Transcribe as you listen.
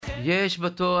יש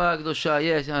בתורה הקדושה,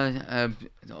 יש.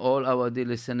 All our dear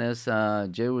listeners,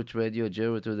 JRoot Radio,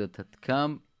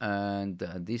 JRoot.com, and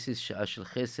this is שעה של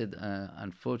חסד.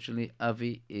 Unfortunately,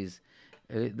 Avi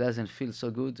doesn't feel so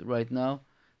good right now,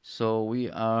 so we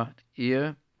are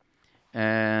here,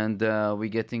 and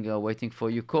we're waiting for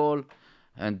your call,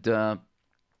 and or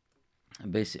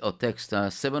text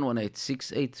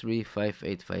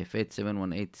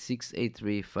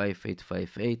 718-683-5858,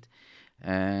 718-683-5858,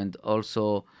 and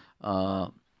also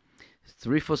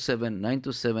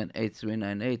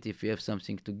 347-927-8398 if you have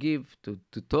something to give, to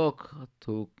talk,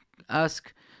 to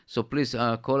ask. So please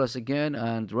call us again.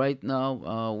 And right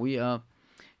now we are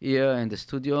here in the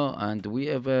studio, and we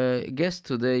have a guest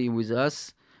today with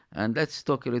us. And let's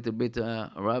talk a little bit,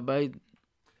 Rabbi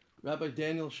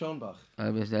Daniel Schoenbach.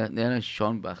 Daniel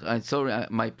Schoenbach. I'm sorry,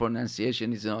 my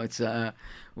pronunciation is, it's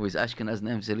with Ashkenaz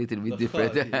names a little bit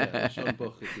different.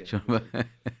 Schoenbach.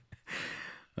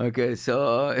 Okay,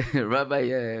 so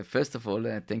Rabbi, first of all,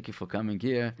 thank you for coming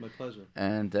here. My pleasure.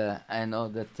 And I know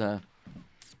that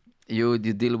you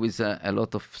deal with a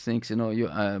lot of things. You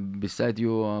beside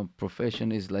your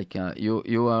profession is like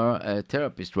you are a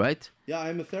therapist, right? Yeah,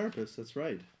 I'm a therapist. That's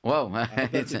right. Wow, I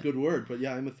hope that's a good word, but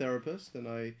yeah, I'm a therapist, and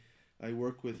I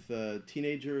work with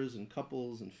teenagers and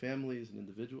couples and families and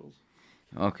individuals.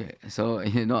 Okay, so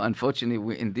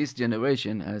unfortunately, in this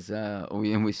generation, as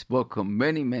we spoke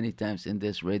many times in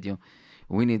this radio,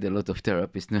 we need a lot of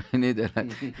therapists. We need a lot.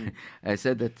 I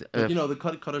said that. But, the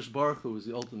Kadosh Baruch Hu is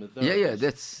the ultimate therapist. Yeah,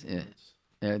 that's.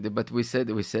 Yeah, but we said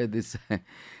this.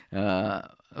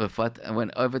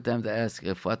 When every time they ask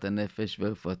Refat Nefesh,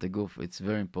 Refat Guf, it's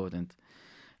very important,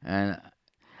 and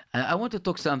I want to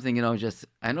talk something, just,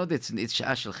 I know that it's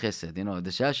Sha'ah Shel Chesed, the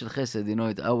Sha'ah Shel Chesed,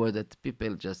 it's hour that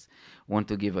people just want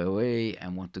to give away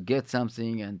and want to get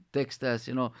something and text us,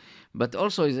 but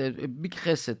also it's a big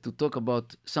Chesed to talk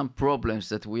about some problems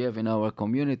that we have in our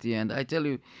community. And I tell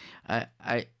you,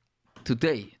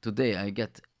 today I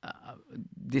get a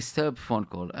disturbed phone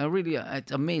call.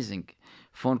 It's amazing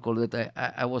phone call that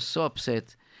I was so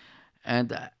upset,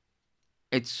 and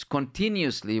it's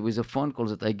continuously with the phone calls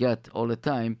that I get all the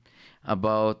time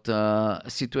about a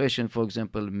situation, for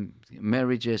example,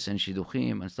 marriages and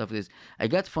shidduchim and stuff like this. I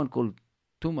got a phone call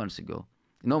a month ago,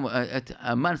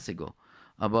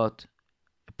 about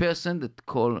a person that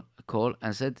called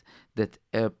and said that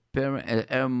her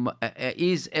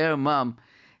mom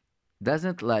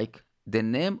doesn't like the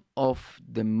name of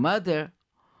the mother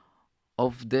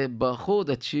of the bachur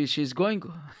that she's going.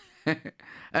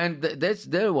 And that's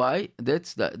why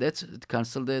that's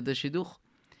cancel the shidduch.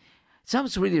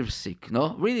 Sounds really sick,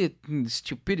 really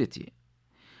stupidity.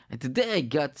 And today I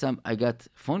got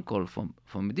phone call from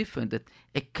a different, that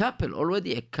a couple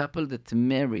that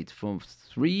married for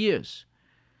 3 years.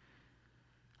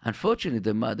 Unfortunately,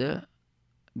 the mother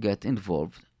got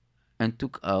involved and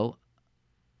took out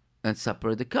and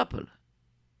separated the couple.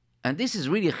 And this is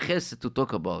really chesed to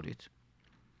talk about it.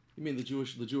 You mean the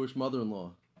Jewish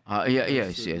mother-in-law?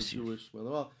 Yes. Jewish mother.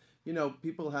 Well,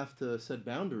 people have to set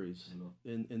boundaries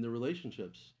in their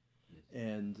relationships,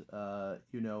 and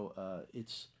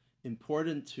it's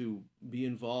important to be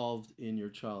involved in your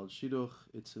child's shidduch.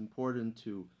 It's important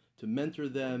to mentor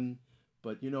them,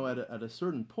 but at a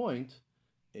certain point,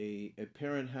 a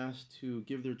parent has to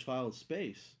give their child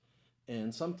space,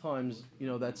 and sometimes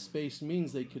that space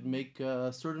means they could make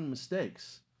certain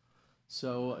mistakes.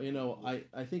 So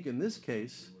I think in this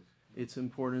case, it's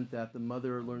important that the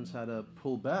mother learns how to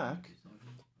pull back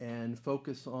and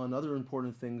focus on other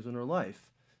important things in her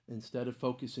life instead of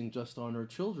focusing just on her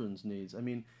children's needs. I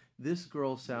mean, this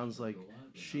girl sounds like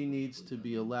she needs to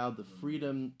be allowed the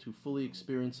freedom to fully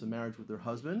experience a marriage with her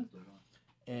husband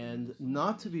and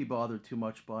not to be bothered too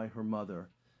much by her mother.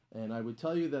 And I would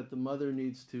tell you that the mother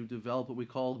needs to develop what we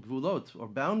call gvulot, or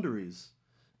boundaries,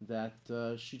 that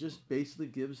she just basically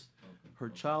gives her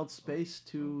child space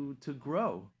to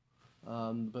grow.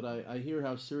 But I hear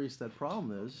how serious that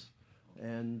problem is,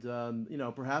 and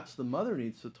perhaps the mother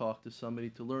needs to talk to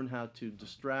somebody to learn how to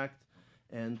distract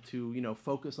and to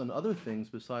focus on other things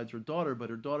besides her daughter. But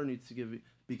her daughter needs to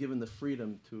be given the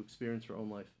freedom to experience her own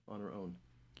life on her own.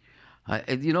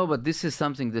 But this is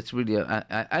something that's really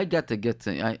I got to get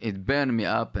it burned me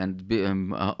up and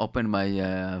open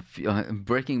my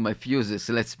breaking my fuses.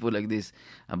 Let's put it like this,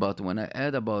 about when I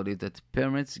heard about it, that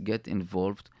parents get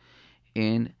involved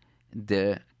in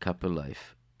their couple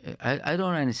life. I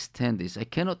don't understand this. I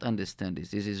cannot understand this.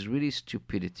 This is really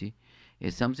stupidity.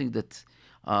 It's something that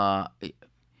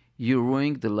you're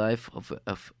ruining the life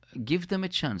of. Give them a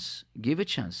chance. Give a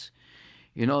chance.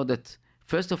 That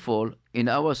first of all, in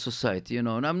our society, and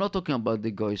I'm not talking about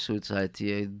the Goy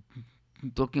society,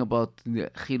 talking about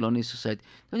the Chiloni society.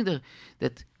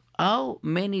 That how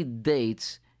many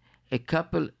dates a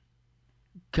couple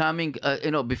coming,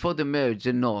 before the marriage,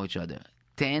 they know each other.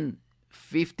 10,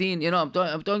 15, I'm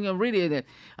talking really,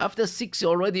 after 6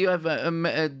 already you have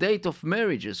a date of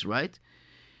marriages, right?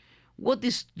 What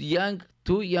this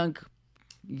two young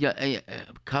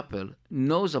couple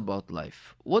knows about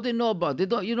life? What they know about, they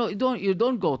don't, you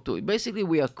don't go to, basically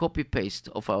we are copy paste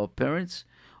of our parents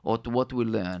or to what we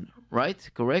learn, right?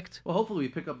 Correct? Well, hopefully we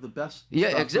pick up the best Yeah,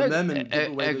 stuff exactly. from them and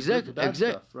give away the bad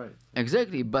stuff, right?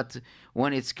 Exactly. But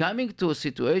when it's coming to a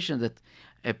situation that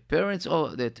a parents,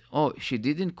 she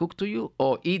didn't cook to you,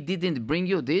 or he didn't bring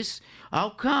you this, how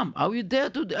come? Are we dare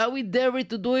to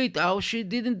do it? How she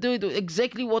didn't do it?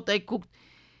 Exactly what I cooked.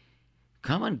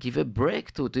 Come on, give a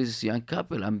break to this young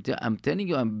couple. I'm telling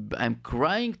you, I'm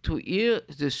crying to hear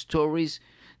the stories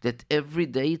that every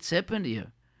day it's happened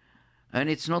here. And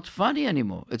it's not funny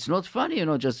anymore. It's not funny,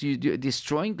 just you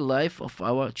destroying life of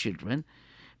our children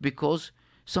because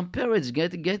some parents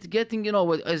getting,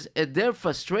 as their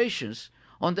frustrations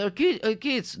on their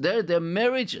kids. Their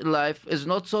marriage life is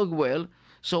not so well.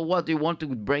 So what, do you want to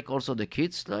break also the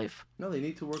kids' life? No, they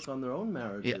need to work on their own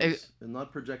marriages and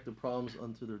not project the problems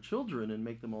onto their children and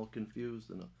make them all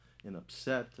confused and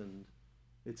upset. And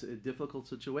it's a difficult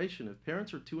situation. If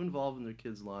parents are too involved in their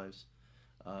kids' lives,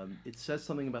 it says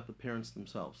something about the parents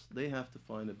themselves. They have to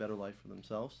find a better life for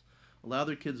themselves. Allow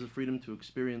their kids the freedom to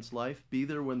experience life. Be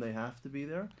there when they have to be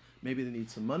there. Maybe they need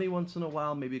some money once in a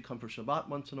while. Maybe come for Shabbat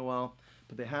once in a while.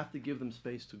 But they have to give them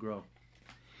space to grow.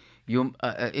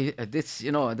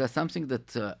 That's something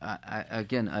that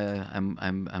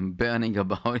I'm burning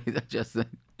about it.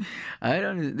 I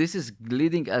don't. This is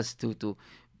leading us to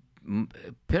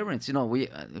parents. We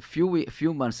a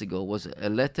few months ago was a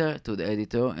letter to the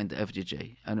editor and the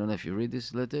FGJ. I don't know if you read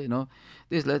this letter.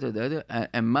 This letter,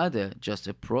 a mother just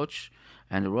approached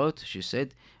and wrote. She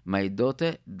said, "My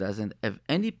daughter doesn't have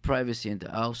any privacy in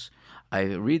the house. I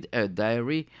read her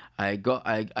diary.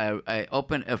 I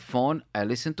open her phone. I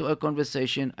listen to her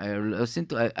conversation.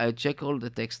 I check all the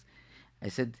text." I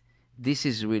said, "This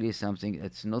is really something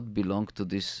that's not belong to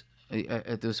this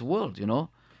world,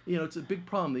 It's a big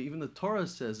problem. Even the Torah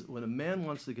says when a man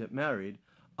wants to get married,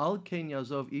 al ken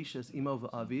yazov ish es imo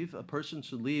v'aviv, a person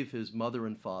should leave his mother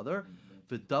and father,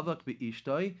 v'davak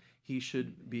be'ishtoi, he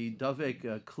should be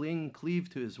davek, cleave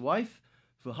to his wife,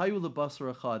 v'hayu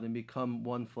lebasar echad, and become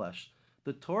one flesh.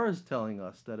 The Torah is telling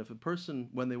us that if a person,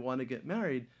 when they want to get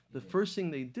married, the first thing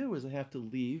they do is they have to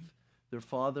leave their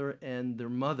father and their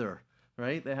mother,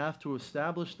 right? They have to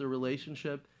establish their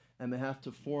relationship and they have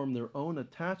to form their own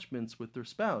attachments with their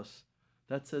spouse.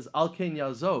 That says, Al Ken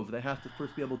Yazov, they have to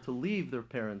first be able to leave their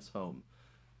parents' home.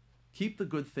 Keep the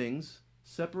good things,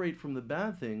 separate from the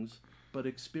bad things, but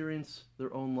experience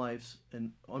their own lives.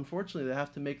 And unfortunately, they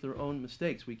have to make their own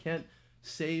mistakes. We can't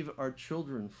save our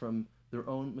children from their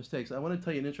own mistakes. I want to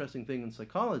tell you an interesting thing in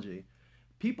psychology.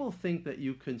 People think that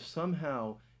you can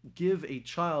somehow give a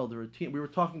child or a teen, we were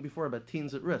talking before about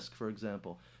teens at risk, for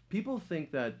example. People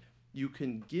think that you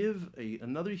can give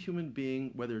another human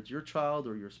being, whether it's your child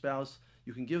or your spouse,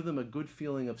 you can give them a good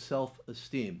feeling of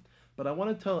self-esteem. But I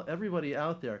want to tell everybody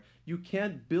out there, you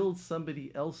can't build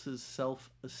somebody else's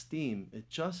self-esteem. It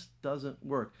just doesn't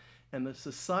work. And the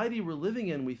society we're living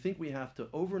in, we think we have to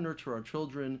over-nurture our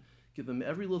children, give them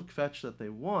every little fetch that they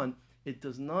want. It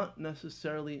does not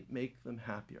necessarily make them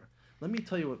happier. Let me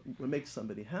tell you what makes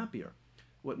somebody happier.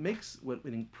 What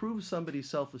improves somebody's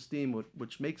self-esteem,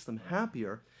 which makes them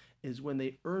happier, is when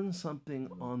they earn something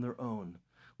on their own.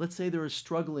 Let's say they're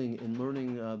struggling in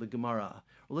learning the Gemara,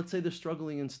 or let's say they're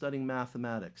struggling in studying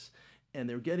mathematics, and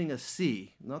they're getting a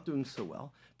C, not doing so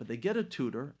well, but they get a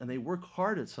tutor, and they work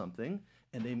hard at something,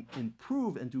 and they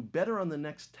improve and do better on the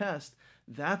next test.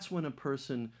 That's when a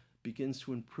person begins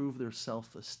to improve their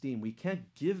self-esteem. We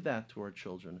can't give that to our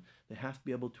children. They have to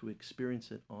be able to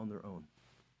experience it on their own.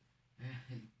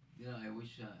 I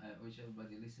wish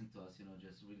everybody listened to us.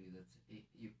 Just really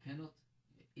you cannot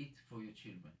eat for your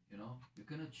children. You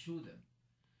cannot chew them.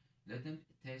 Let them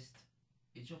test.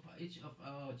 Each of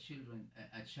our children,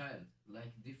 a child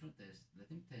like different tests. Let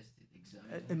them test it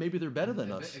exactly. And maybe they're better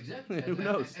than us. Exactly. Who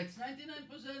knows? It's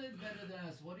 99% better than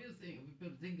us. What do you think?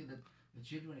 People think that the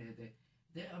children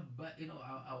they are,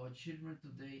 our children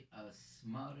today are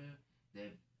smarter. They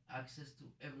have access to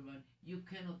everyone. You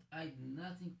cannot hide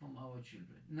nothing from our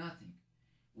children. Nothing.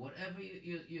 Whatever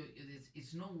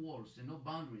it's no walls and no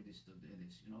boundary this,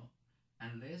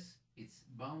 unless it's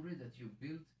boundary that you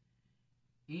build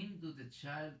into the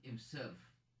child himself.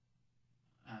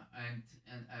 And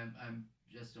I'm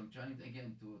trying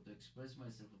again to express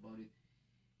myself about it.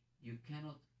 You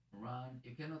cannot run,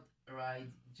 you cannot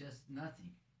ride, just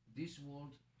nothing. This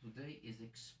world today is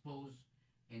exposed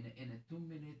in a 2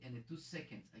 minute, in a 2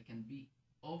 seconds. I can be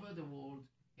over the world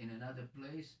in another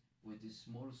place with this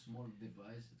small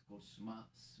device. It's called smart,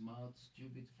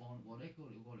 stupid phone, what I call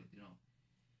it,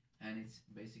 and it's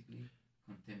basically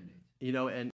contaminated.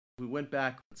 And we went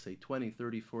back, let's say 20,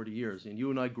 30, 40 years, and you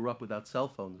and I grew up without cell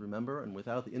phones, remember? And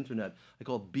without the internet. I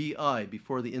call it BI,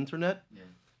 before the internet. Yeah.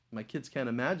 My kids can't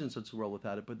imagine such a world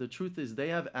without it, but the truth is they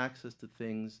have access to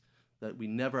things that we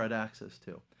never had access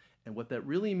to. And what that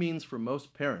really means for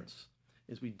most parents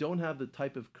is we don't have the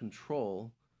type of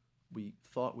control we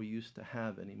thought we used to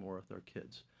have anymore with our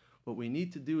kids. What we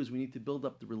need to do is we need to build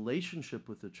up the relationship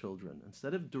with the children.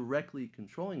 Instead of directly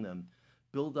controlling them,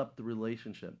 build up the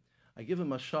relationship. I give a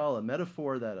mashal, a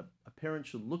metaphor that a parent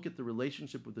should look at the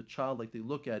relationship with the child like they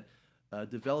look at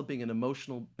developing an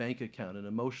emotional bank account, an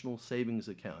emotional savings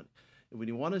account. And when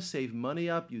you want to save money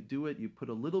up, you do it, you put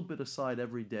a little bit aside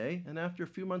every day, and after a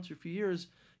few months or a few years,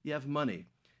 you have money.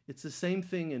 It's the same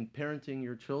thing in parenting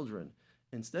your children.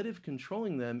 Instead of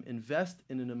controlling them, invest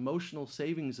in an emotional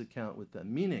savings account with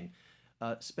them, meaning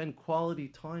spend quality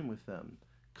time with them,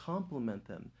 compliment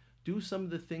them, do some of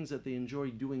the things that they enjoy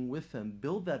doing with them,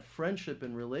 build that friendship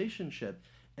and relationship,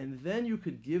 and then you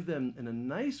could give them, in a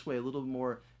nice way, a little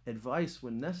more advice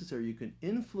when necessary. You can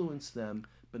influence them,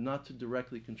 but not to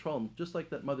directly control them, just like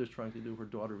that mother's trying to do her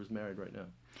daughter who's married right now.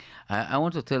 I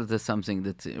want to tell this something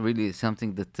that really is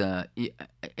something that,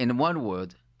 in one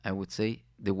word, I would say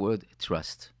the word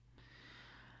trust.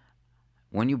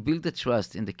 When you build the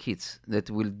trust in the kids that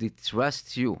will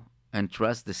trust you and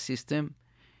trust the system,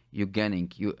 you're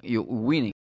gaining, you're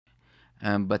winning.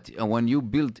 But when you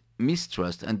build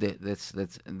mistrust, and that's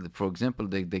for example,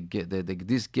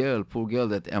 this girl, poor girl,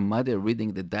 that her mother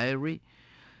reading the diary,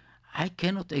 I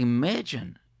cannot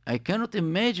imagine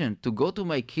to go to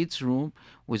my kid's room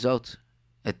without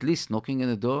at least knocking on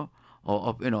the door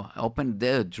or open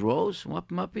their drawers.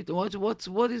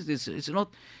 What is this? It's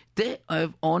not. They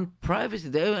have own privacy.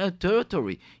 They have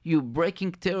territory. You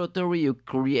breaking territory. You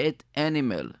create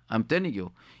animal. I'm telling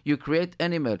you, you create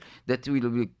animal that will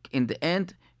be in the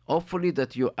end. Hopefully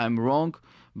that I'm wrong,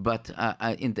 but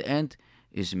in the end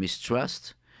is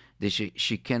mistrust.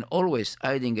 She can always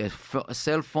hiding a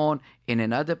cell phone in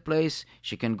another place.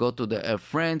 She can go to her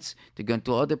friends. They go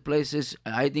to other places,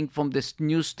 hiding from the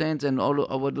newsstands and all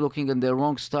looking at the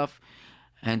wrong stuff.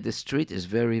 And the street is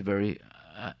very, very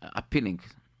appealing.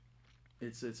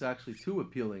 It's actually too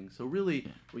appealing. So really,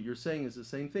 what you're saying is the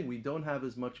same thing. We don't have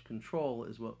as much control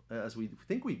as we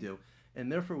think we do,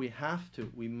 and therefore we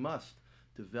must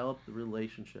develop the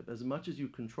relationship. As much as you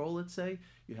control it, say,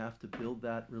 you have to build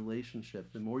that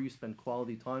relationship. The more you spend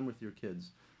quality time with your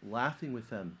kids, laughing with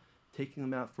them, taking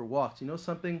them out for walks. You know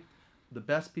something? The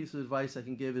best piece of advice I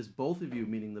can give is both of you,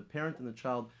 meaning the parent and the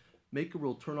child, make a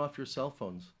rule, turn off your cell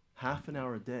phones, half an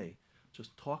hour a day.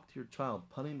 Just talk to your child,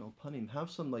 panim el panim,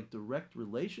 have some direct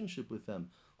relationship with them.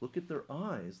 Look at their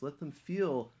eyes, let them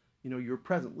feel, you're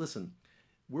present. Listen,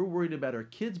 we're worried about our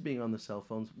kids being on the cell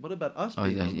phones. What about us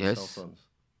being on the cell phones?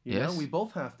 We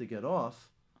both have to get off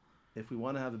if we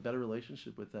want to have a better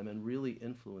relationship with them and really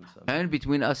influence them. And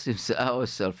between us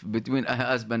ourselves, between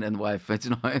husband and wife, it's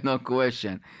no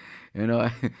question.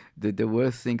 The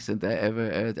worst things that I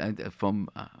ever heard from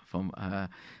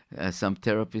some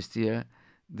therapist here,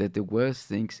 that the worst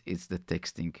things is the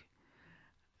texting.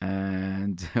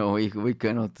 And we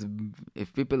cannot,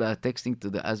 if people are texting to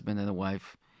the husband and the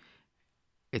wife,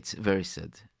 it's very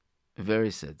sad.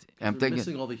 Very sad. I'm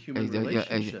missing all the human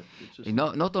relationship.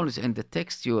 Not only in the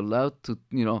text, you're allowed to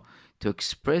to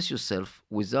express yourself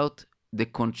without the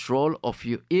control of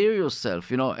you hear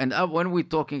yourself. And when we're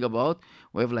talking about,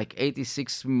 we have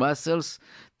 86 muscles,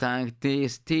 tongue,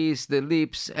 teeth, the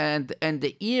lips, and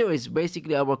the ear is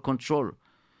basically our control.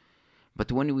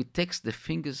 But when we text, the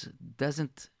fingers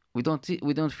we don't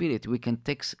feel it. We can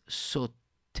text so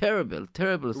terrible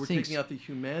We're things. Taking out the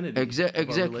humanity.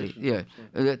 Exactly. Yeah.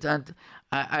 And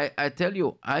I tell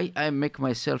you, I make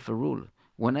myself a rule.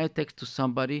 When I text to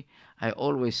somebody, I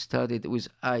always start it with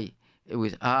I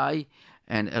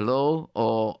and hello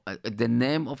or the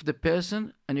name of the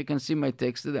person, and you can see my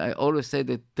text. I always say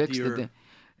the text.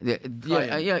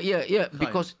 Yeah.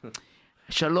 Because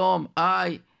shalom,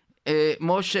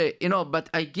 Moshe, but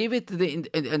I give it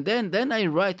and then I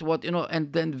write what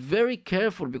and then very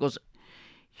careful, because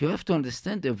you have to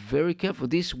understand, they're very careful.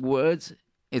 These words,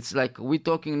 it's like we're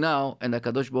talking now, and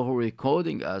Kadosh Baruch Hu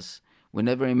recording us. We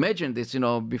never imagined this,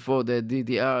 before the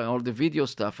DDR, all the video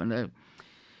stuff.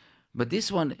 But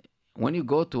this one, when you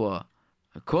go to a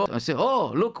court and say,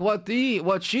 oh, look what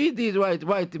she did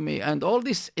right to me, and all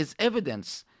this is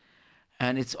evidence.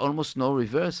 and it's almost no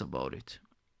reverse about it.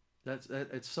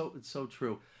 It's so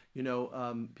true.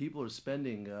 People are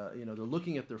spending, they're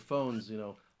looking at their phones,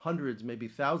 hundreds, maybe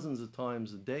thousands of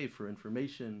times a day for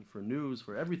information, for news,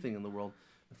 for everything in the world.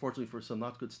 Unfortunately, for some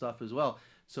not good stuff as well.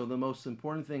 So the most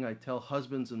important thing I tell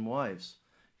husbands and wives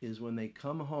is when they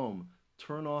come home,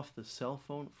 turn off the cell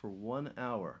phone for 1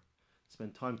 hour.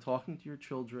 Spend time talking to your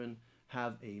children,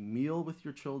 have a meal with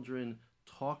your children,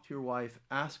 talk to your wife,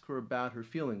 ask her about her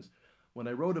feelings. When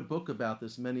I wrote a book about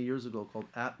this many years ago called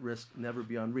At Risk, Never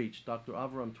Beyond Reach, Dr.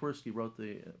 Avram Tursky wrote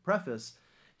the preface.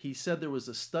 He said there was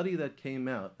a study that came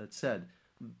out that said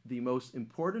the most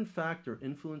important factor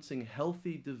influencing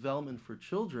healthy development for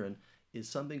children is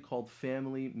something called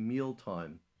family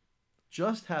mealtime.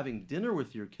 Just having dinner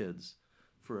with your kids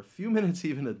for a few minutes,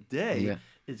 even a day,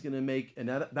 is going to make, and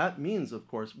that means, of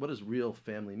course, what is real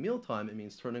family mealtime? It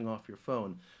means turning off your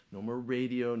phone. No more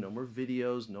radio, no more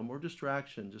videos, no more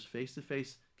distraction, just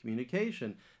face-to-face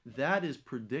communication. That is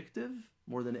predictive,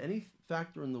 more than any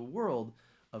factor in the world,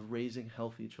 of raising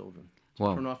healthy children.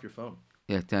 So turn off your phone.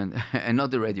 Yeah, and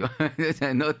not the radio. not Keep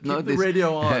the this,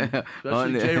 radio on,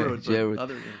 especially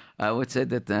JRoot. I would say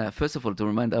that, first of all, to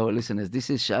remind our listeners, this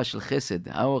is Shah Shel Chesed,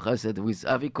 our Chesed, with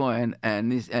Avi Cohen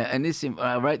and Nissim.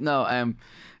 Right now, I'm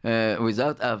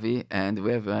without Avi, and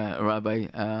we have Rabbi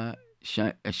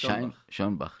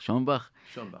Schonbach.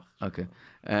 Okay.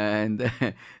 And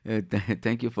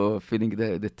thank you for filling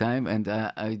the time. And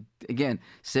again,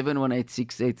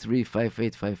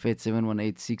 718-683-5858,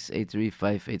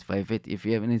 718-683-5858. If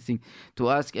you have anything to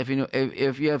ask, if you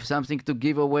have something to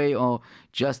give away or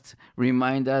just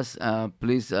remind us,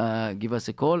 please give us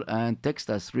a call and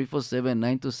text us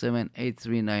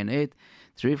 347-927-8398,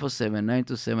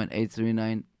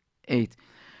 347-927-8398.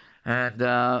 And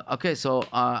okay, so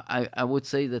I would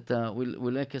say that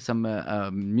we'll make some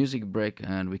music break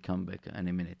and we come back in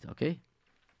a minute. Okay.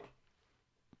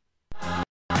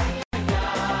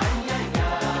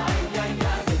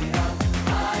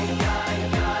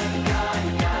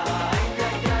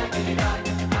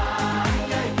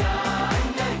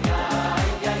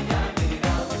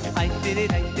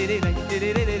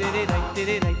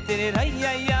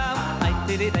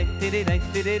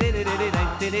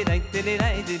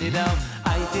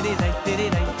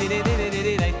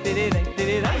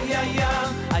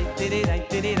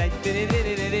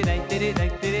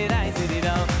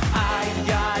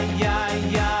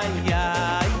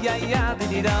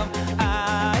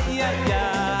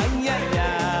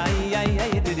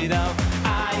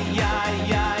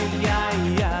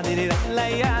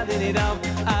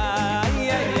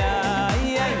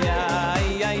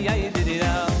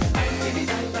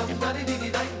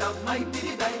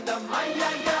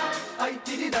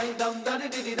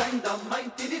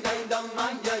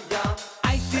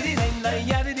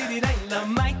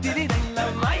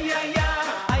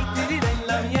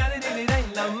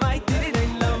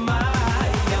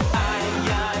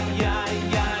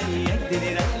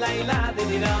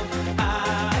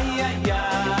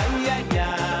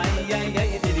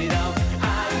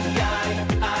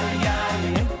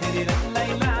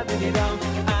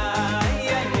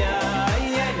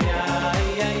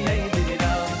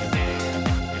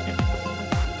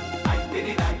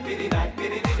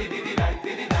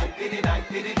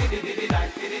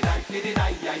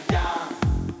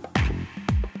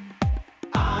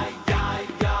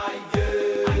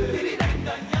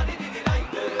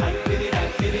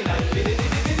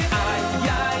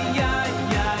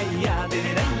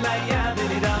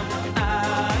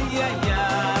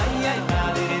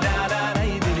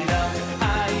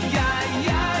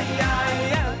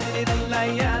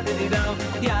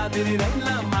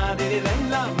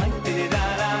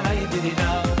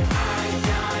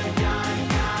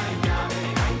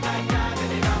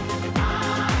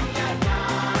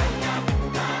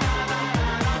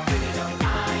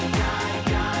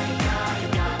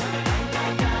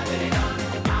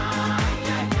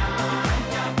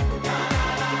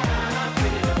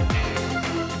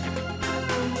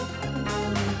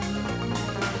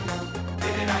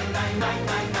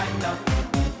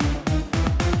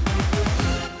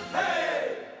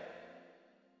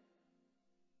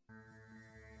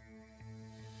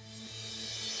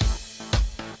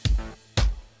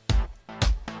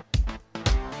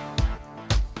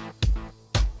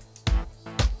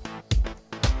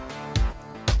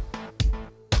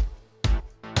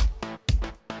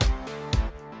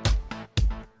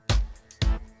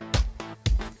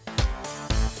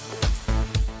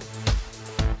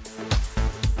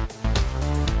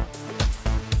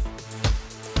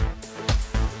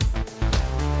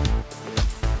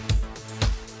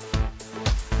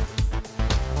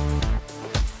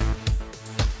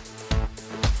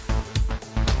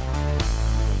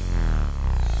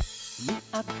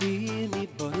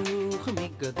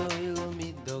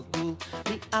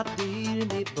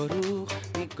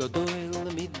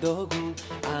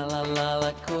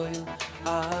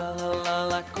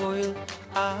 hakoil,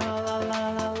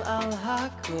 al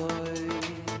hakoil.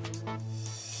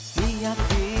 Mi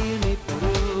adir, mi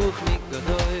baruch, mi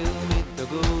gadoil, mi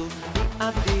dagul. Mi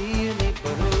adir, mi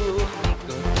baruch, mi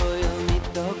gadoil, mi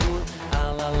dagul.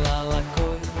 Al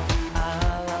hakoil,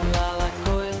 al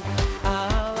hakoil,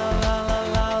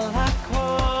 al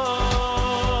hakoil.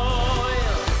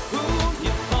 Hu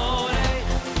yevorech,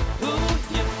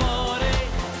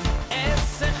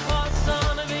 esse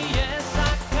choson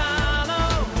v'yesakalo.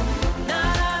 Na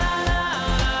na na na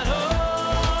na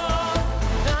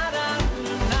na na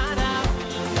na na na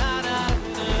na na.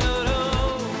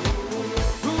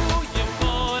 Hu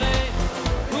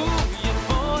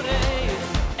yevorech,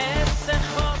 esse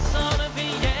choson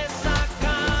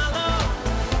v'yesakalo.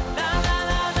 Na na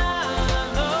na na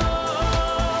na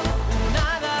na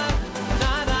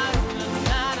na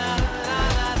na na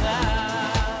na na.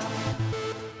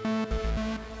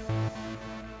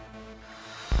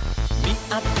 Mi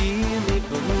adir, mi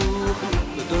baruch, mi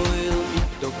gadoil, mi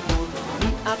dagul. Mi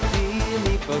adir,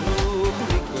 mi baruch,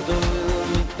 mi gadoil,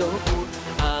 mi dagul.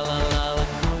 Al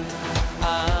hakoil,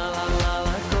 al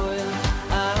hakoil,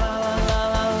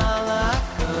 al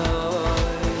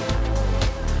hakoil.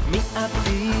 Mi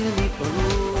adir, mi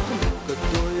baruch, mi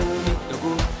gadoil, mi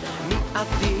dagul. Mi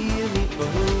adir, mi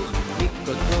baruch, mi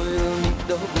gadoil, mi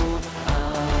dagul.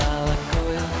 Al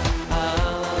hakoil,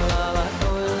 al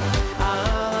hakoil,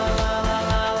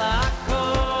 al hakoil.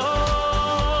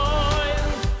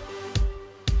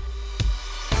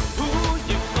 Hu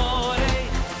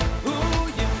yevorech,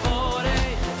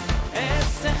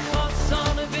 esse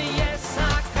choson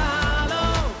v'yesakalo.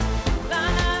 La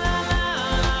la la la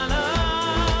la la.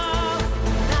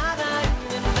 Na na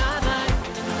na na na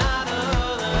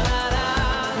na na.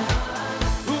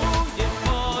 Hu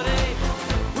yevorech,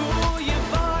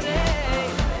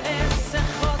 esse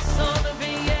choson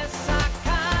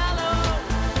v'yesakalo.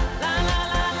 La la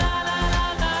la la la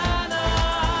la la.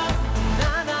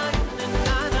 Na na na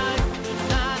na na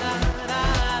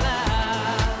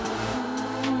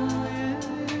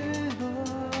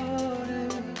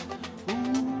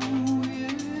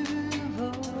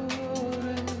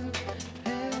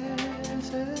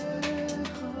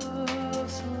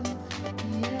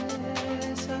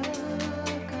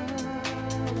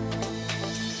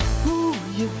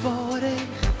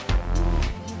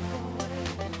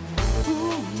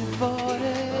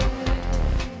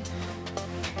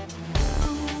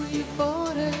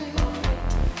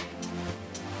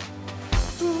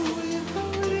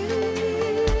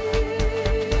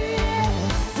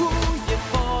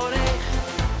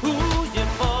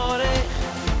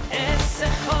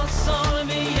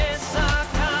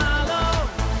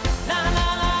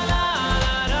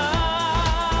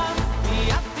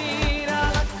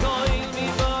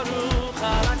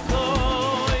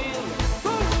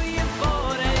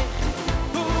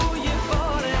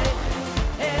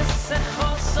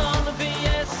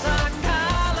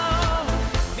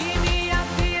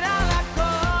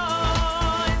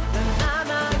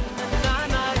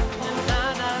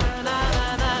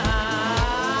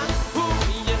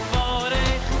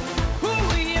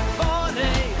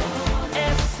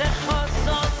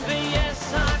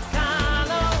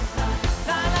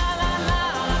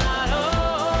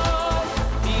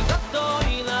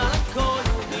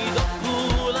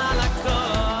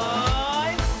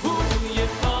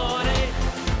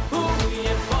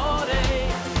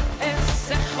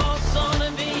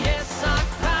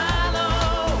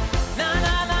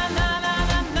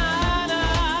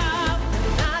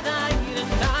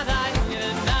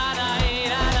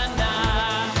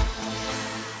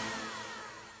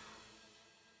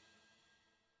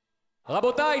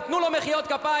רבותיי, תנו לו מחיאות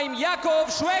כפיים, יעקב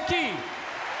שווקי!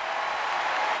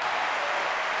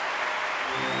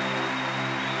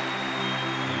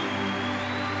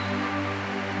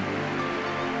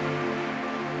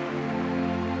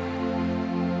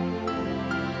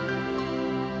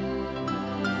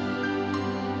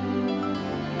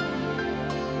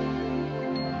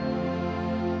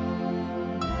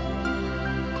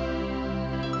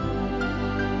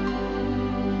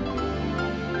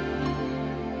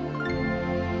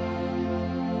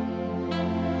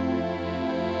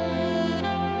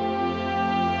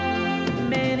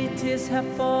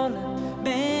 Have fallen,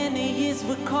 many years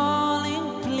we're calling,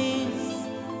 please.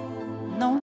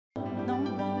 No, no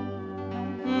more.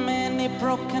 Many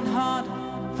broken hearted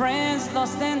friends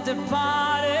lost and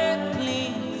departed,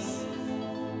 please.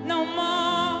 No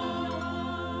more.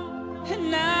 And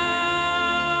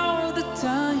now the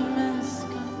time has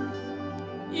come.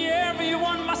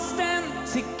 Everyone must stand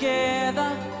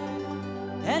together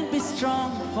and be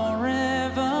strong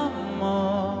forevermore.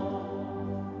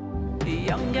 The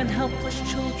young and helpless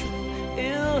children,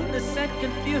 illness and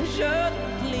confusion,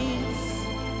 please.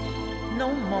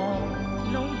 No more,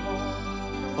 no more.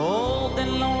 Old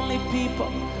and lonely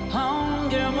people,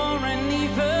 hunger, war, and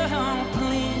evil,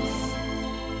 please.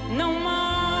 No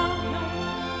more.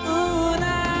 Ooh,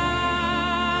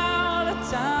 now the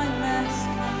time has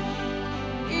come.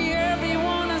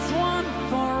 Everyone has won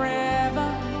forever.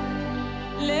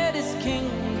 Let his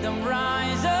kingdom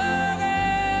rise again.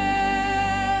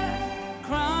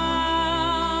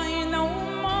 Cry no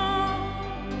more.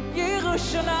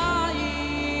 Yerushalayim.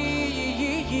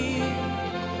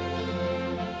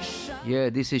 Yeah,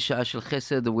 this is שעה של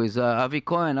חסד with Avi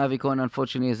Cohen. Avi Cohen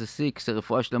unfortunately is sick, so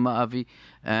רפואה שלמה Avi.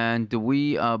 And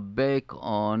we are back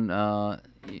on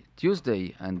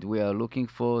Tuesday, and we are looking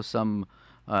for some,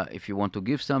 if you want to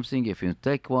give something, if you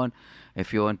take one,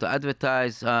 if you want to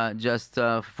advertise just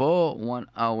for 1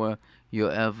 hour, you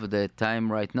have the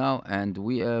time right now. And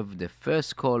we have the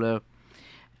first caller.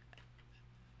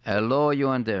 Hello, you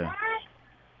on there?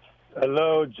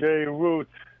 Hello, JRoot.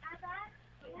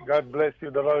 God bless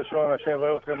you. דבר ראשון, השם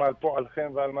יברך אתכם על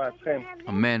פועלכם ועל מעשיכם.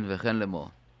 אמן וכן לאמור.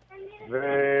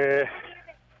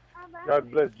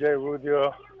 God bless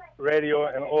JRoot radio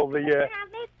and all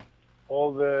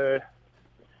the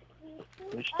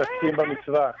משתתפים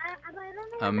במצווה.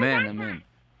 אמן, אמן.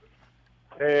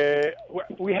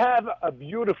 We have a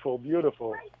beautiful,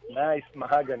 nice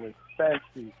mahogany,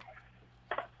 fancy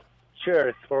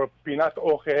chairs for פינת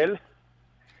אוכל.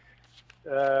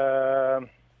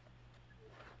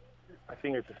 I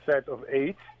think it's a set of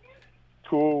 8,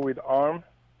 2 with arm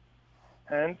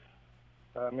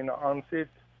seat,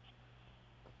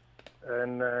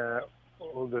 and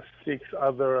all the 6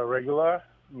 other are regular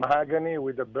mahogany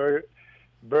with a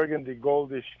burgundy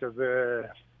goldish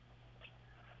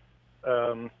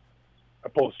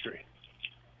upholstery.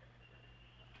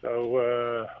 So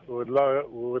we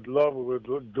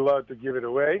would glad to give it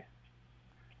away.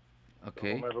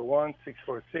 Okay. Number 1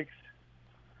 646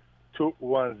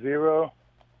 210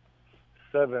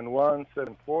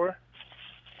 7174.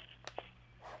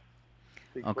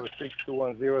 646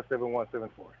 210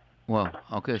 7174. Wow.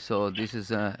 Okay, so this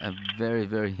is a very,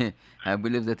 very... I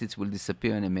believe that it will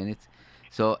disappear in a minute.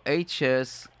 So 8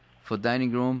 chairs for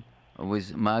dining room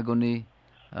with mahogany,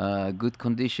 good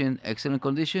condition, excellent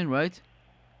condition, right?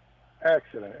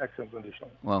 Excellent condition.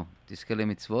 Wow, תזכה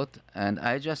מצוות. And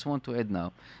I just want to add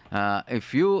now,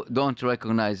 if you don't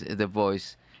recognize the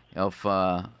voice of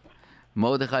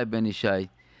Mordechai Ben Ishai,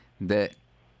 the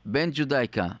Ben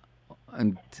Judaica,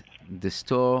 and the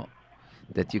store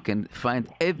that you can find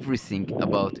everything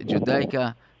about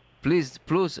Judaica,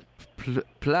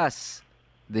 plus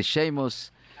the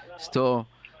Shamos store,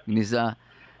 Gniza.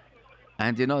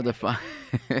 And you know,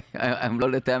 I'm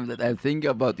all the time that I think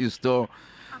about your store,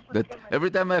 that every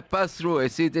time I pass through, I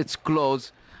see it's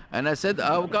closed. And I said,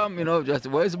 how come, just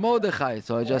where's Mordechai?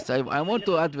 So I want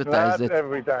to advertise not that.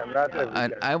 Every time.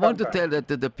 And I want to tell that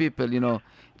to the people,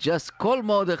 just call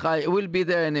Mordechai. We'll be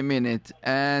there in a minute.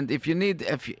 And if you need,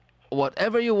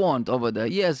 whatever you want over there,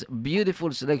 yes,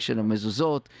 beautiful selection of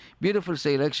mezuzot, beautiful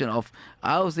selection of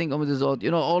housing of mezuzot,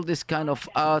 all this kind of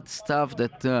art stuff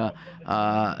that the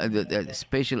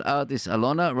special artist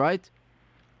Alona, right?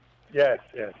 Yes.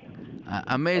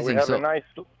 Amazing. We have a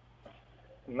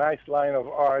nice line of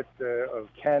art, of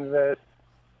canvas,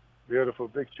 beautiful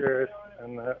pictures,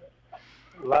 and a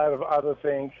lot of other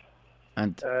things.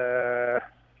 And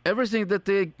everything that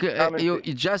you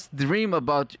just dream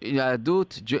about,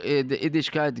 JRoot, the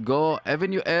Yiddishkeit, go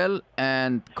Avenue L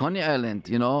and Coney Island.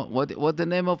 What the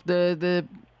name of the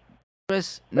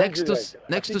press next to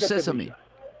Sesame? Kadisha.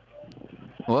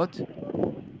 What?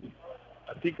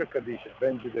 Atika Kadisha.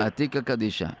 Ben Judaica. Atika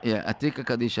Kadisha. Yeah, Atika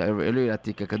Kadisha. Really,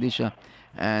 Atika Kadisha.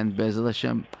 And Be'ezrat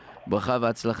Hashem, bracha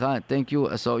v'atzlacha. Thank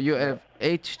you. So you have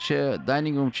 8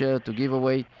 dining room chair to give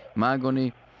away.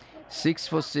 Mahogany,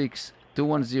 646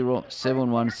 210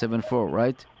 7174,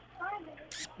 right?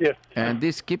 Yes. And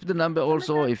this, keep the number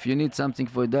also if you need something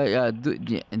for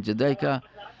Judaica,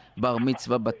 bar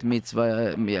mitzvah, bat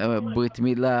mitzvah, brit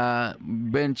milah,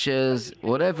 benches,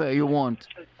 whatever you want.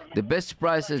 The best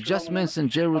prices, just mention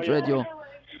JRoot Radio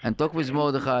and talk with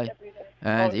Mordechai,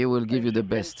 and he will give you the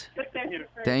best.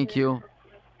 Thank you.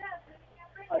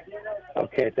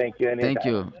 Okay, thank you. Anytime.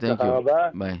 Thank you.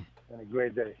 Bye. And a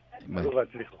great day. Bye.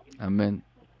 Amen.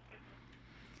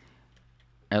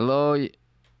 Hello, you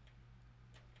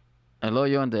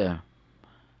on there?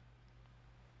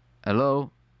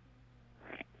 Hello.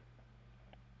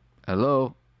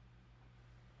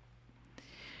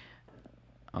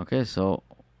 Okay, so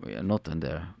we are not on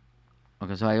there.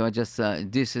 Okay, so I just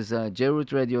this is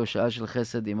JRoot Radio, שעה של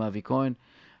חסד עם אבי כהן.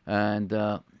 and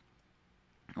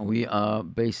we are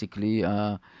basically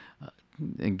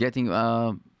getting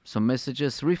some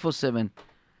messages. 347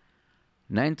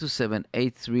 927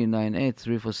 8398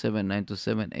 347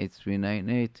 927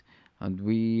 8398. And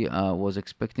we was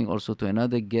expecting also to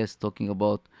another guest talking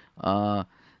about the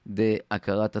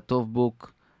Akarat Tov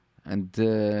book and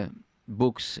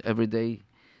books every day.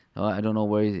 I don't know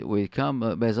where it come,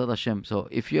 but Be'ezrat Hashem. So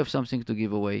if you have something to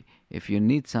give away, if you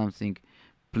need something,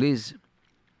 please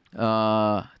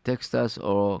text us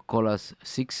or call us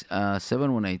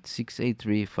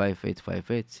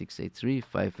 718-683-5858,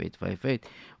 683-5858.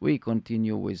 We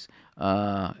continue with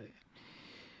Yaakov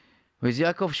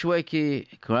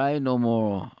Shweki, Cry No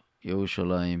More,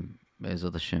 Yerushalayim,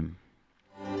 Be'ezrat Hashem.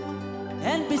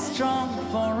 And be strong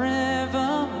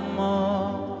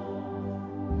forevermore.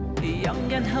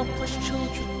 Young and helpless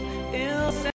children,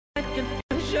 ill and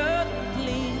confusion,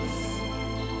 please.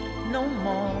 No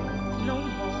more, no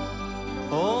more.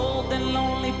 Old and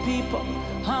lonely people,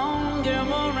 hunger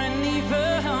more and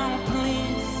evil,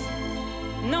 please.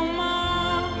 No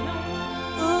more.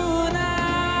 Ooh,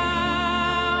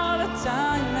 now the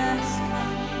time has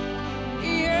come.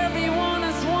 Everyone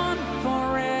has won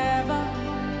forever.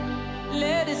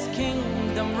 Let his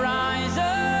kingdom rise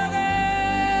again.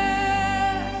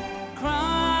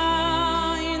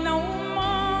 Cry no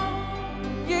more,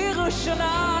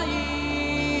 Yerushalayim.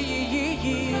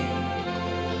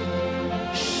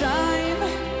 Shine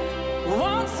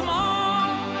once more,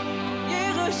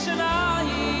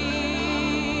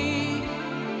 Yerushalayim.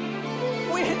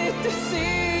 We need to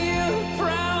see you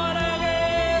proud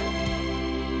again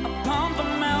upon the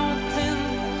mountain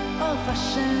of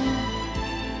Hashem.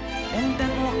 And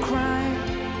then we'll cry,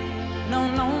 no,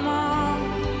 no more,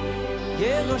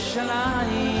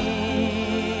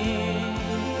 Yerushalayim.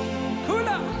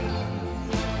 Kula.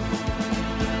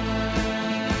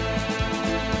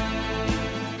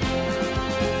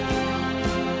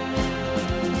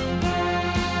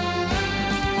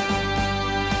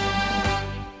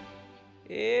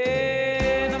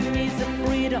 Enemies of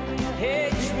freedom,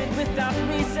 hatred without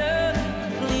reason,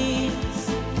 please,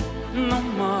 no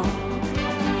more.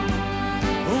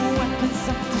 Weapons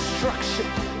of destruction,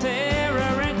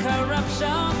 terror and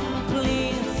corruption,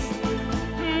 please.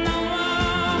 No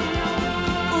more.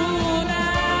 Ooh,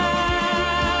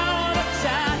 now the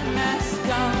time has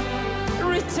come.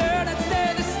 Return and stay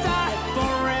the sky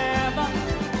forever.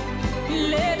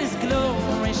 Let His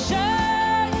glory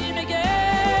shine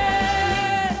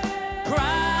again.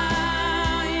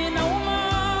 Cry no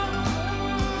more,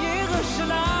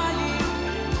 Yerushalayim.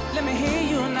 Let me hear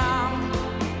you now.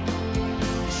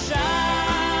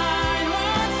 Shine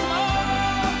once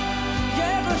more,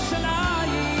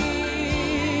 Yerushalayim.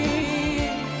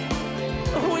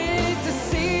 We need to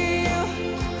see you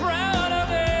proud of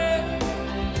it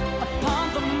upon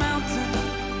the mountain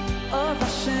of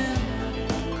Hashem.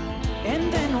 And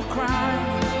then we'll cry,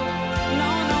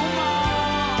 no, no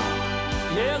more,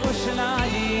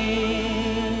 Yerushalayim.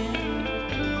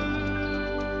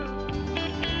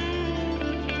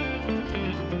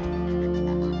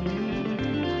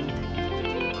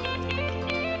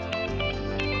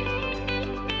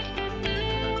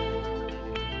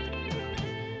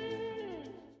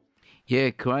 Yeah,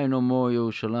 Cry No More,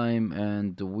 Yerushalayim,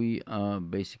 and we are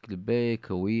basically back.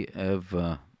 We have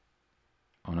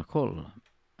on a call.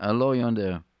 Hello, you're on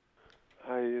there.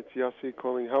 Hi, it's Yossi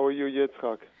calling. How are you,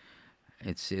 Yitzchak?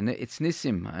 It's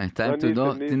Nissim. Time to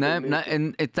know.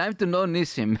 Time to know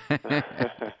Nissim.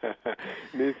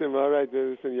 Nisim, all right.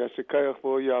 Listen, Yashikayach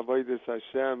for you, Avodas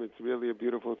Hashem. It's really a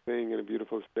beautiful thing and a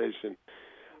beautiful station.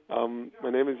 My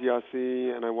name is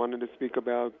Yossi, and I wanted to speak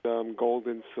about gold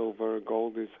and silver.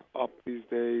 Gold is up these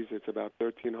days. It's about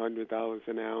 $1,300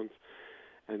 an ounce,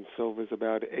 and silver is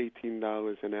about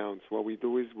 $18 an ounce. What we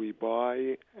do is we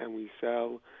buy and we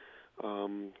sell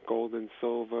gold and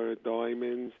silver,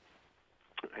 diamonds,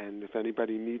 and if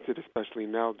anybody needs it, especially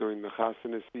now during the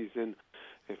Chasana season,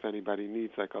 if anybody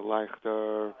needs like a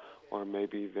leichter, or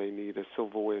maybe they need a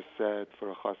silverware set for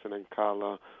a Chasana and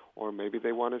Kala, or maybe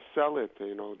they want to sell it.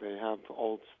 You know, they have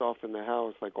old stuff in the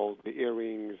house, like old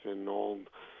earrings and old,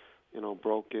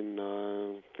 broken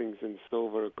things in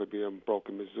silver. It could be a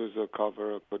broken mezuzah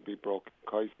cover. It could be broken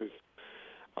kaisis.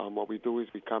 What we do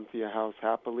is we come to your house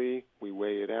happily. We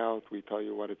weigh it out. We tell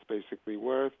you what it's basically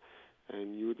worth,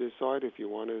 and you decide if you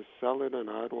want to sell it or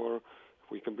not, or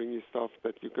if we can bring you stuff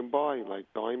that you can buy, like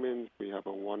diamonds. We have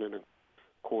a 1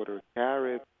 1/4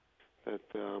 carat. That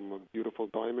a beautiful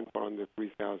diamond for under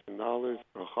 $3,000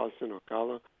 for a chassan or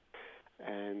kala.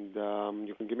 And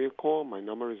you can give me a call. My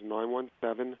number is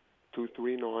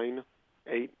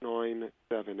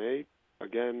 917-239-8978.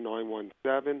 Again,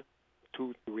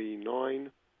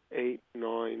 917-239-8978.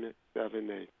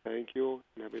 Thank you,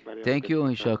 and everybody have a Thank good you, time.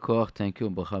 יישר כוח. Thank you,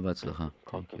 ברכה והצלחה.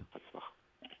 Thank Okay, you. הצלחה.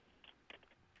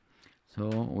 So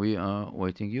we are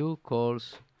waiting you.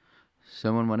 Calls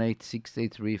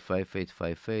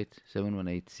 718-683-5858,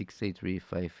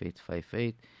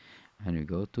 718-683-5858, and we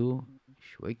go to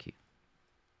Shweki.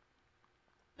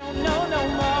 No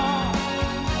more.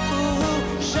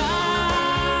 Ooh,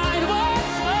 shine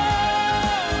once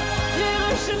more,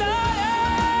 Yerushalayim.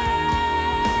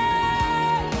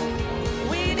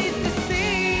 We need to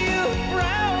see you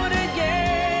proud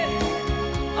again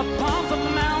upon the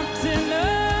mountain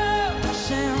of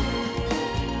Hashem,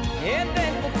 and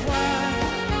then we'll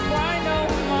cry no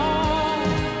more,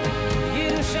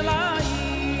 Yerushalayim.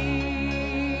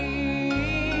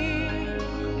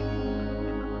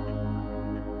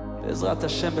 בעזרת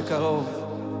השם בקרוב.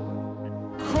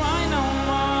 Cry no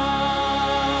more.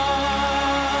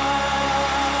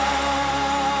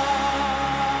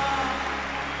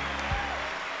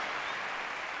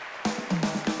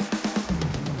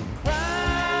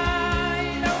 Cry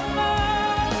no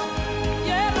more,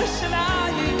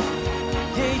 Yerushalayim.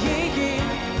 Yeah, yeah, yeah,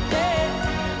 yeah.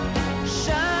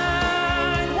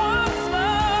 Shine once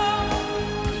more,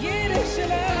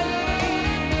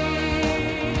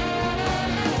 Yerushalayim.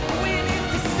 We need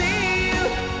to see you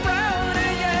proud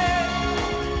again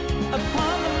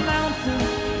upon the mountain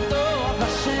of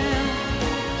Hashem,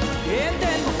 and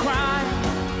then we'll cry,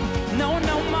 no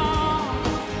more,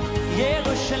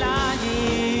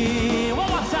 Yerushalayim. One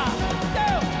more time, go!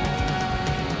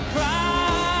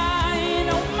 Cry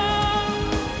no more,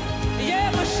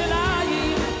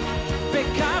 Yerushalayim,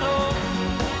 Bekarov.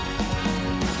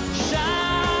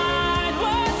 Shine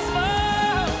once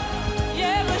more,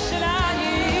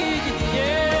 Yerushalayim.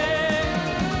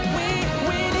 Yeah, we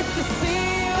need to see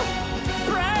you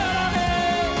proud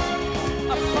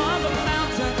upon the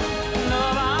mountain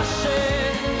of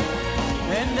Hashem,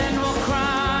 and then we'll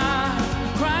cry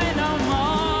no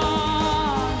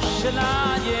more,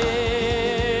 Shalayim.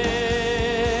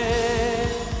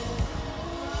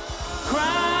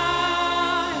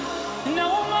 Cry no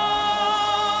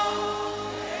more,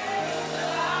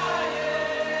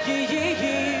 yeah, yeah,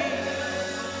 yeah.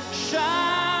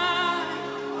 Shine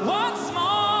once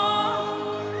more,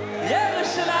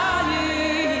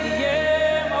 Yerushalayim.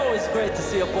 Yeah, always great to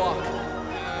see you walk.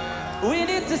 We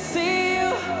need to see you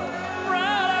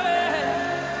right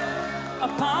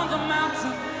upon the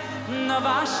mountain of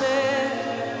Hashem,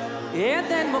 and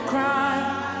then we'll cry,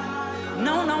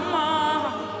 no more.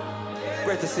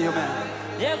 Great to see you, man.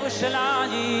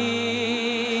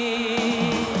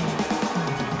 Yerushalayim.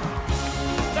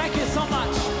 Thank you so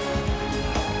much.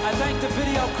 I thank the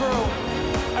video crew,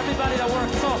 everybody that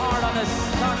worked so hard on this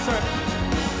concert.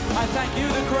 I thank you,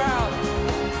 the crowd.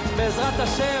 בעזרת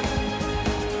השם,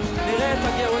 נראה את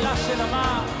הגאולה שלמה.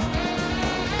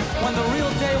 When the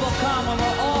real day will come, when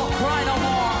we'll all cry no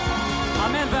more.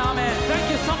 Amen ואמן. Thank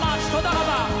you so much. תודה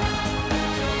רבה.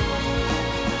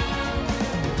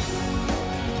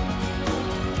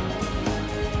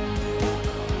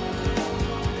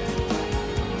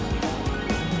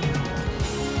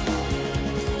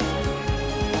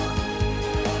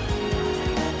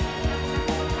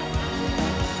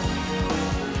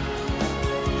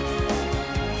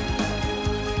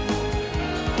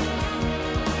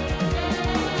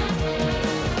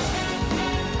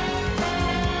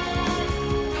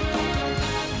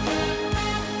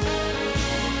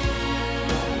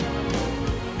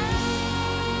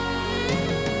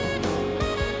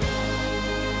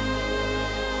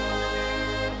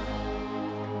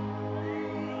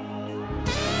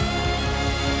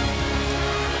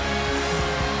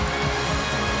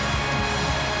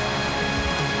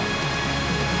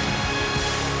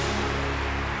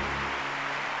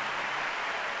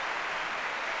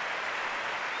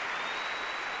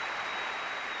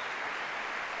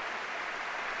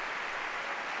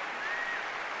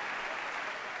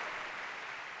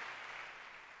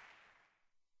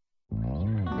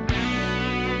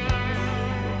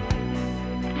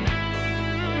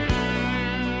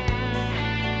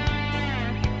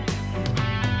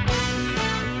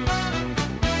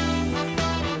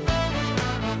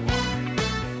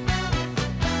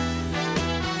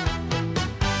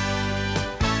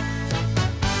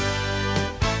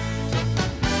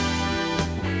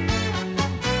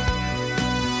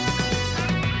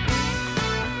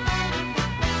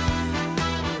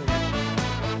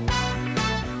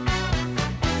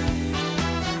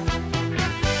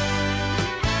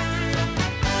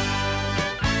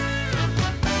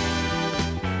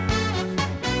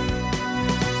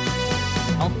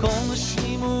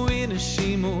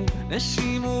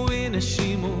 Neshimu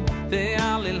Neshimu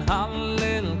Te'alil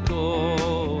Hallel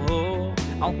Kol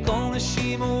Al Kol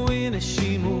Neshimu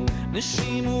Neshimu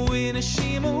Neshimu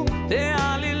Neshimu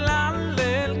Te'alil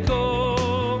Hallel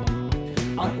Kol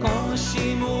Al Kol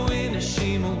Neshimu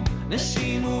Neshimu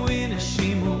Neshimu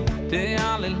Neshimu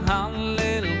Te'alil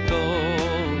Hallel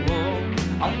Kol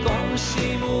Al Kol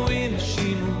Neshimu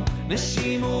Neshimu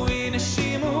Neshimu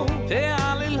Neshimu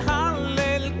Te'alil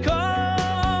Hallel Kol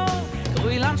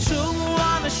Koilan Shumu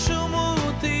Anashumu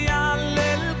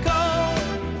Te'alil Kol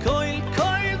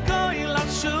Koilan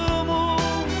Shumu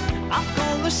Al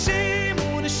Kol Neshimu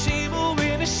Neshimu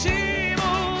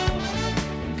Neshimu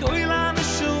Koilan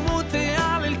Shumu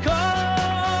Te'alil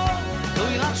Kol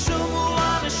Koilan Shumu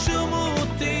Anashumu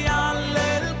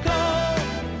Te'alil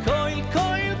Kol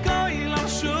Koilan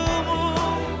Shumu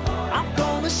Al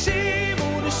Kol Neshimu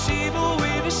Neshimu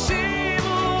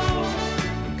Neshimu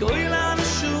Koilan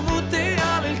Shumu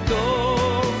Te'alil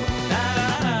Kol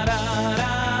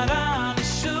Ta-ra-ra-ra-ra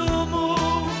Neshumu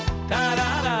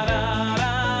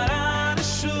Ta-ra-ra-ra-ra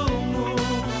Neshumu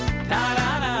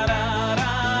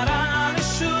Ta-ra-ra-ra-ra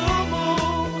Neshumu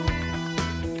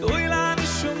Koilan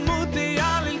Shumu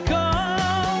Te'alil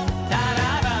Kol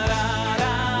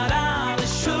Ta-ra-ra-ra-ra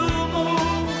Neshumu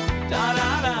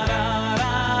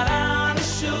Ta-ra-ra-ra-ra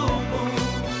Neshumu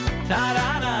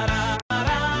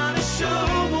Ta-ra-ra-ra-ra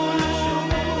Neshumu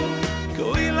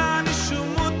Koilan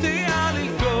Shumu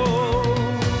Te'alil Kol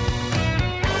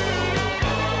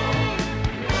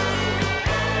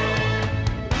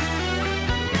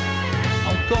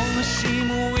Al Kol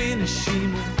Neshimu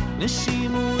Neshimu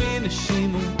Neshimu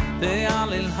Neshimu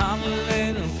Te'alil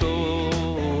Hallel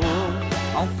Kol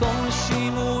Al Kol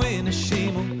Neshimu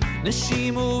Neshimu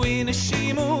Neshimu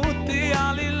Neshimu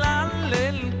Te'alil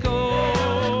Hallel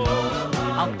Kol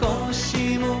Al Kol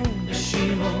Neshimu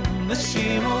Neshimu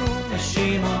Neshimu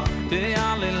Neshimu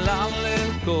Te'alil Hallel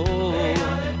Kol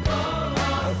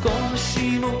Al Kol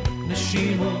Neshimu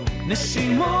Neshimu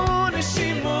Neshimu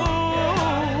Neshimu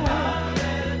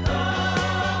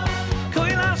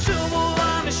Koilan Shumu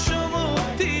Anashumu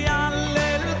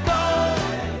Te'alil Kol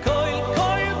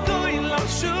Koilan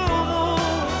Shumu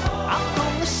Al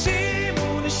Kol Neshimu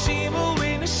Neshimu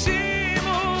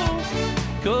Neshimu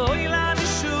Koilan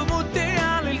Shumu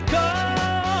Te'alil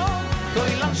Kol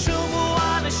Koilan Shumu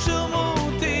Anashumu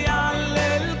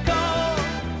Te'alil Kol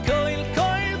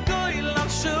Koilan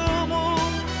Shumu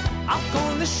Al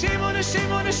Kol Neshimu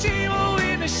Neshimu Neshimu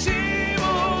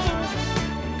Neshimu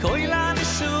Koilan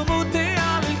Shumu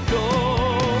Te'alil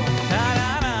Kol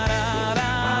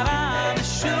Ta-ra-ra-ra-ra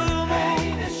Neshumu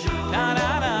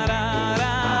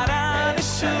Ta-ra-ra-ra-ra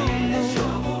Neshumu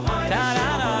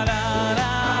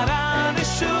Ta-ra-ra-ra-ra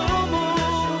Neshumu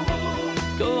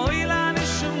Koilan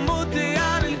Shumu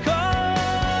Te'alil Kol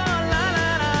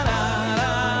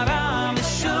La-la-la-la-la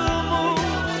Neshumu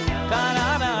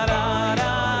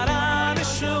Ta-ra-ra-ra-ra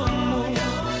Neshumu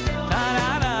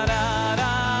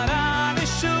Ta-ra-ra-ra-ra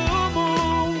Neshumu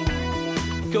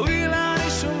Koilan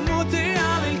Shumu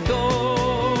Te'alil Kol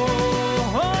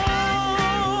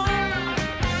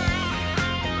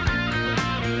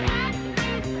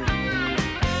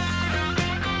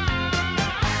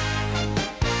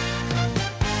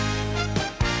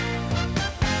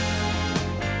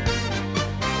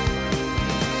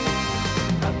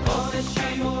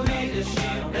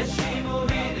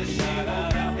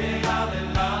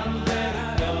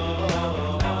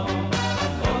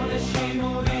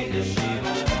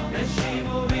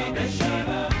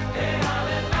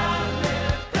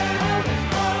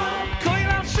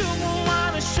Koilan Shumu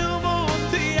Anashumu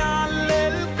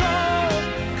Te'alil Kol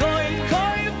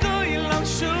Koilan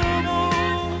Shumu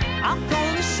Al Kol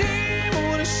Neshimu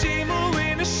Neshimu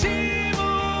Neshimu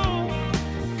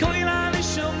Koilan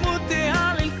Shumu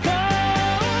Te'alil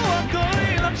Kol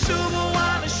Koilan Shumu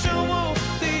Anashumu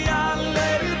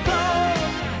Te'alil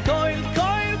Kol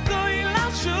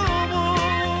Koilan Shumu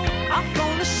Al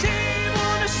Kol Neshimu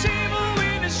Neshimu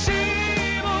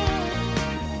Neshimu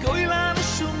Koilan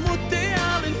Shumu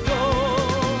Te'alil Kol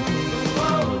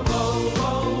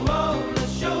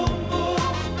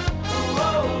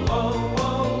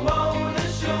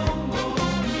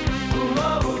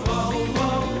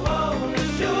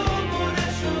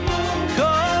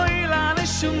Koilan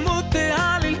Shumu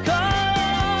Te'alil Kol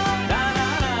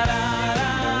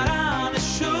Ta-ra-ra-ra-ra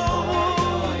Neshumu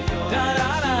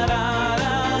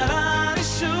Ta-ra-ra-ra-ra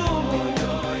Neshumu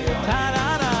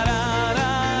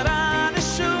Ta-ra-ra-ra-ra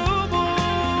Neshumu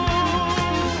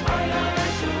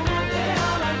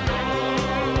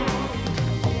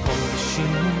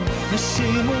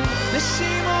Neshimu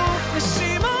Neshimu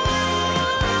Neshimu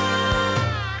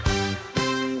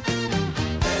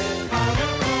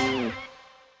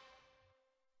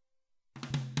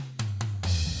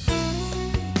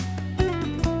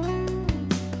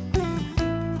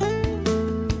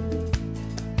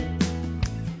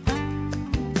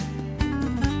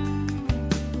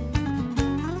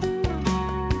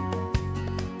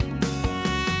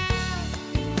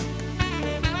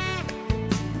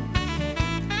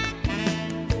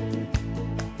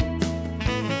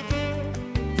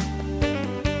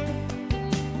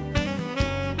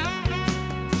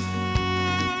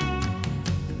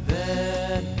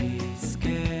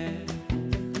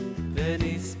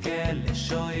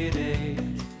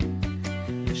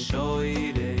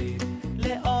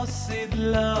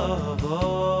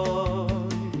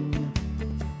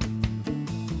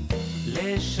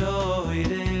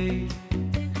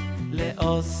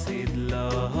leosid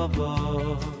lavo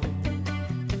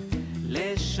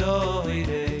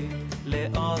לשוירי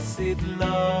leosid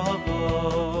lavo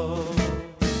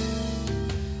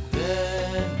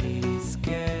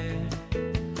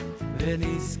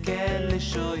ונזכה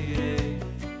לשוירי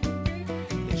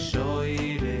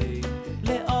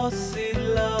leosid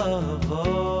lavo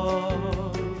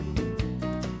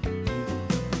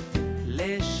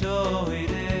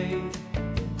לשוירי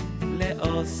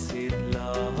leosid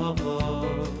lavo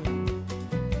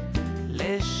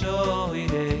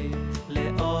לשוירי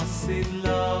leosid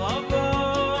lavo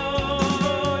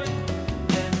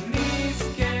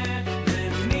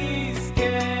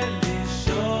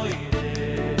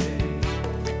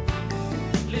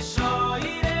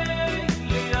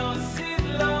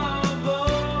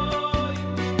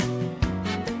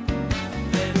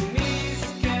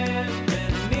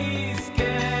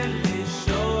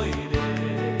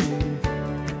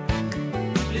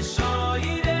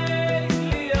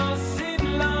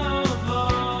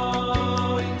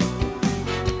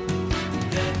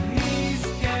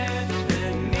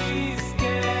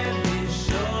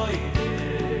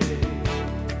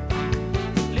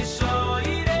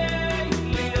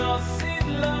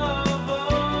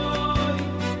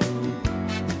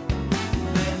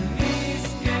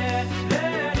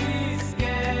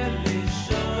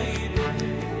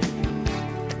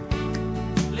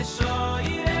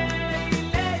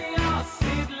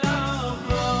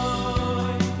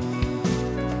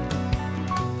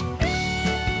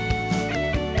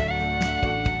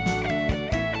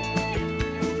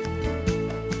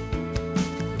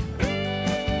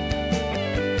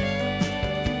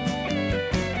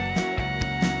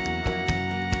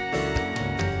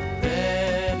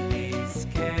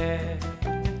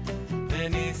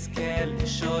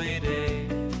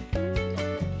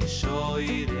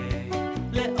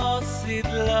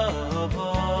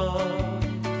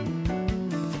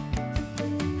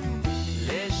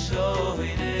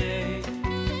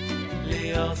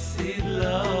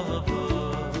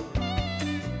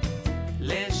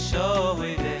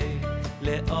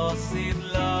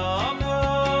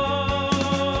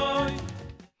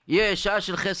Yeah, Shah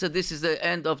Shel Chesed, this is the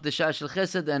end of the Shah Shel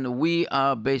Chesed, and we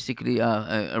are basically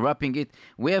wrapping it.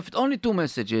 We have only two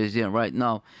messages here right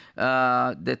now.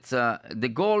 That's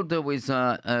the gold with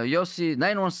Yossi,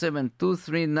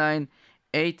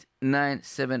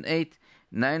 917-239-8978,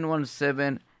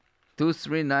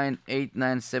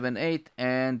 917-239-8978,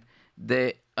 and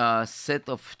the set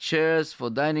of chairs for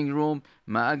dining room,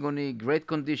 mahogany, great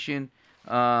condition,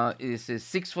 is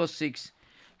 646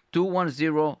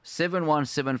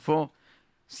 210-7174,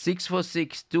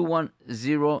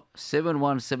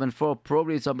 646-210-7174.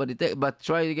 Probably somebody take, but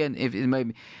try it again if it may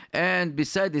be. And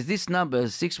beside this number,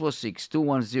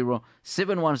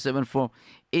 646-210-7174,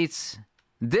 it's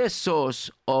the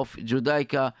source of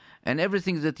Judaica and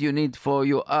everything that you need for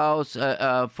your house,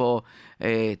 for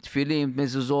tefillin,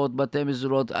 mezuzot, batei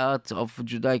mezuzot, art of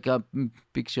Judaica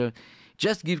picture.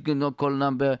 Just give a call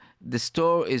number. The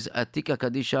store is Atika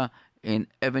Kadisha in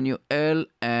Avenue L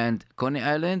and Coney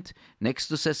Island, next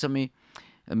to Sesame,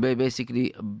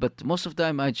 basically. But most of the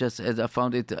time, I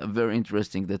found it very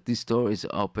interesting that this store is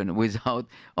open without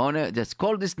owner. Just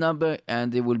call this number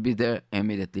and they will be there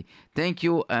immediately. Thank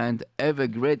you and have a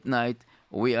great night.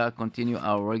 We are continue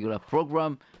our regular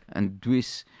program, and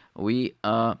we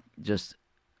just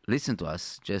listen to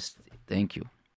us. Just thank you.